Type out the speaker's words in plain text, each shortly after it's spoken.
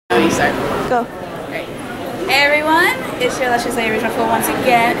start. Go. Alright. Hey everyone, it's your Let's Just Say Original Full once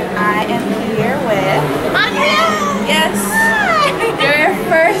again. I am here with Miria! Yes. You're your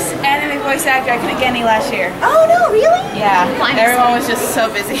first anime voice actor. I couldn't get any last year. Oh no, really? Yeah. Everyone was just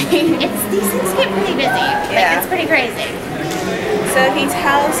so busy. These things get pretty busy. Yeah. Like, it's pretty crazy. So can you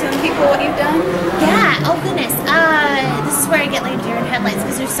tell some people what you've done? Yeah, oh goodness. This is where I get like deer in headlights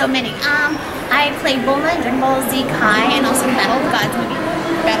because there's so many. I played Bulma in Dragon Ball Z Kai and also Battle of Gods movie.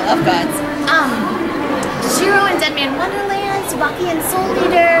 Battle of Gods. Chihiro in Dead Man Wonderland, Tsubaki in Soul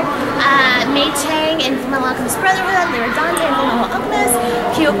Eater, Mei Chang in Fullmetal Alchemist Brotherhood, Lero Dante in Fullmetal Alchemist,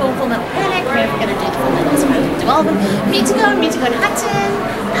 Kyoko in Fullmetal Panic, we're never gonna do the Fullmetal, so we're gonna do all of them, Michiko in Hatchin,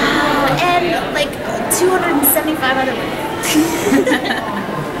 and like 275 other ones.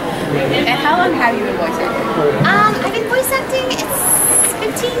 And how long have you been voice acting? I've been voice acting, it's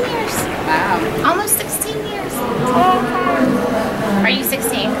 15 years. Wow. Almost 16 years. Are you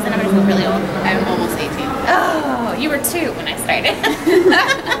 16? Because then I'm gonna feel really old. I'm almost 18. Oh, you were 2 when I started.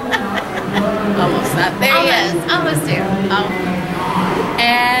 Almost not there yet. Almost 2.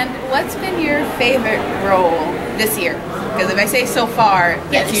 And what's been your favorite role this year? Because if I say so far,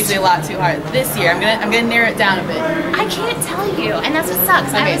 it's usually a lot too hard. This year, I'm gonna narrow it down a bit. I can't tell you, and that's what sucks.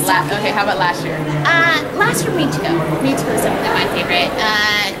 Okay, okay. How about last year? Last year, Michiko. Michiko was definitely my favorite.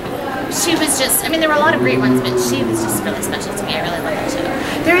 She was just, I mean, there were a lot of great ones, but she was just really special to me. I really love that show.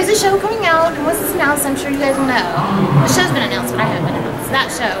 There is a show coming out, and once it's announced, I'm sure you guys will know. The show's been announced, but I haven't been announced.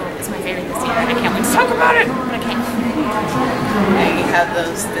 That show is my favorite this year. I can't wait to talk about it, but I can't. And you have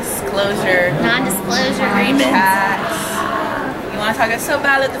those disclosure, non-disclosure agreements. You want to talk so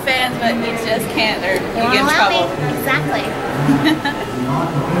bad at the fans, but you just can't, or you get in trouble. Exactly.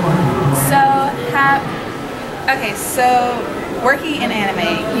 So working in anime,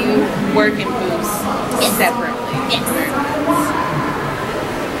 you work in booths separately. Yes.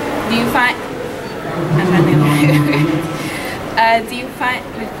 Do you find? I'm trying to think. Do you find?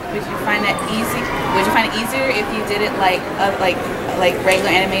 Would you find that easy? Would you find it easier if you did it like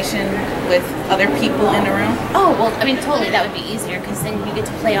regular animation with other people in the room? Oh well, I mean totally. That would be easier because then you get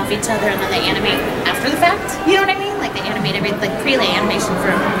to play off each other and then they animate after the fact. You know what I mean? Like they animate everything, like pre-lay animation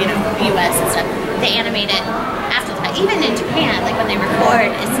for the US and stuff. They animate it after the fact. Even in Japan, like when they record,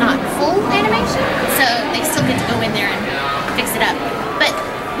 it's not full animation, so they still get to go in there and fix it up. But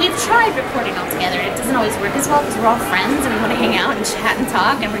we've tried recording all together. It doesn't always work as well because we're all friends and we want to hang out and chat and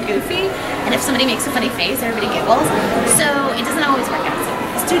talk and we're goofy. And if somebody makes a funny face, everybody giggles. So it doesn't always work out.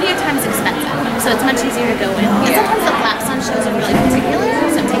 So studio time is expensive, so it's much easier to go in. And sometimes the laps on shows are really particular,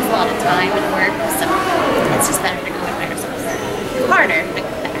 so it takes a lot of time and work. So it's just better to go in by ourselves. Harder, but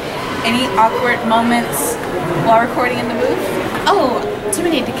better. Any awkward moments while recording in the booth? Oh, too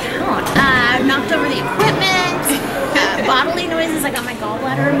many to count. Knocked over the equipment, bodily noises. I got my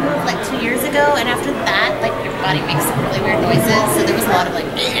gallbladder removed like 2 years ago, and after that, like your body makes some really weird noises. So there was a lot of like,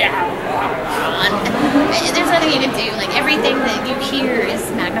 there's nothing you can do. Like everything that you hear is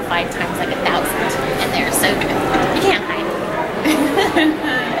magnified times like 1,000 in there. So you can't hide.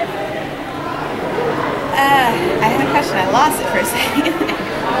 I had a question. I lost it for a second.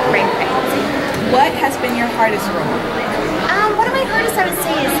 Right. What has been your hardest role? One of my hardest, I would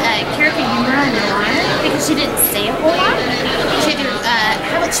say, is Kyoko in Ouran, because she didn't say a whole lot.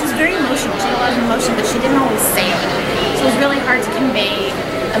 She was very emotional. She had a lot of emotion, but she didn't always say it. So it was really hard to convey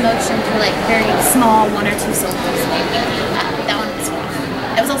emotion through like very small 1 or 2 syllables. That one was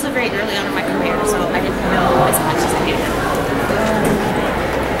rough. It was also very early on in my career, so I didn't know as much as I do now.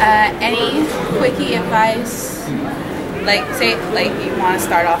 Any quickie advice? Like, say, like you want to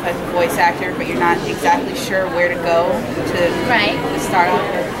start off as a voice actor, but you're not exactly sure where to go to start off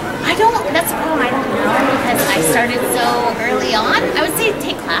with. That's the problem, I don't know, because I started so early on. I would say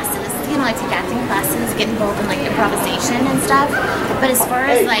take classes, like take acting classes, get involved in like improvisation and stuff. But as far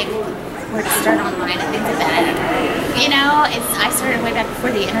as like where to start online and things like that, I don't know. I started way back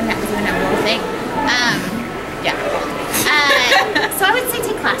before the internet was even a real thing. So I would say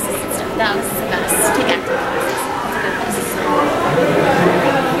take classes and stuff. That was the best. Take acting classes.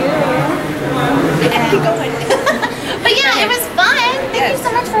 But yeah, it was fun. Thank you so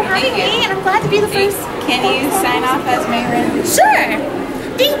much for having me, and I'm glad to be the first. Can you sign off as Mayrin? Sure.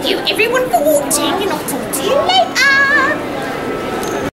 Thank you everyone for watching, and I'll talk to you later.